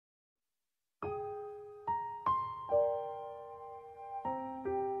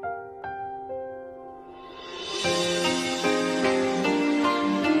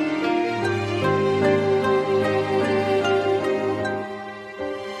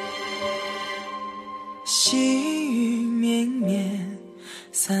细雨绵绵，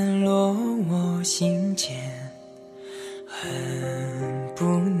散落我心间，恨不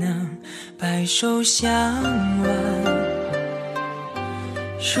能白首相挽。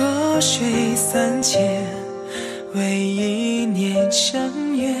弱水三千，为一念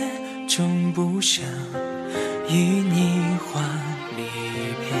成缘，终不胜与你还离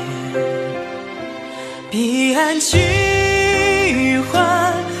别。彼岸去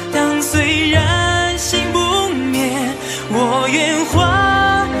还，当虽然心不灭，我愿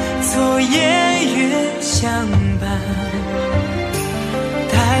化作夜月相伴。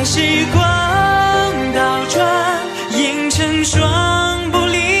待时光倒转，映成双不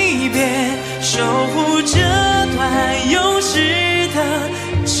离别，守护这段有时的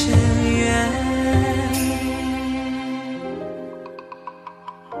尘缘。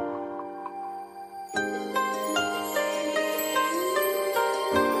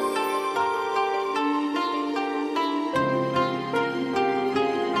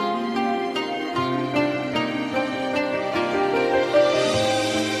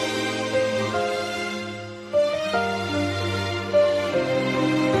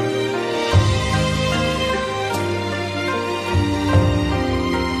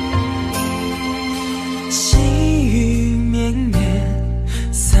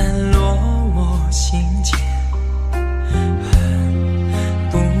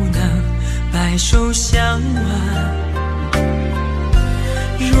手相挽，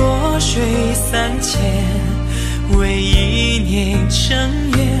弱水三千，为一念成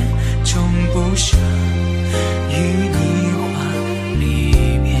缘，终不舍与你还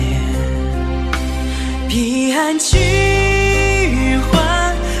离别。彼岸去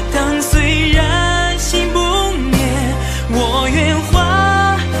还，当虽然心不灭，我愿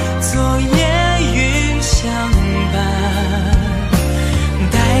化作夜云相伴。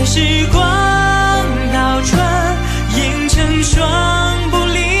待时光双不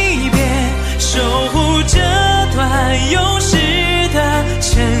离别，守护这段有时的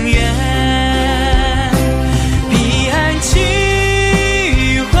尘缘。彼岸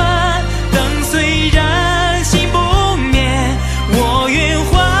去还，等虽然心不灭，我愿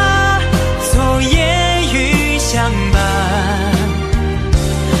化作夜雨相伴。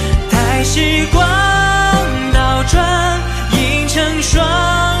待时光倒转，映成双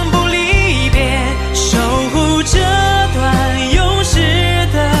不离别，守护这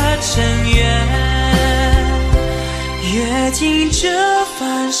尘缘，阅尽这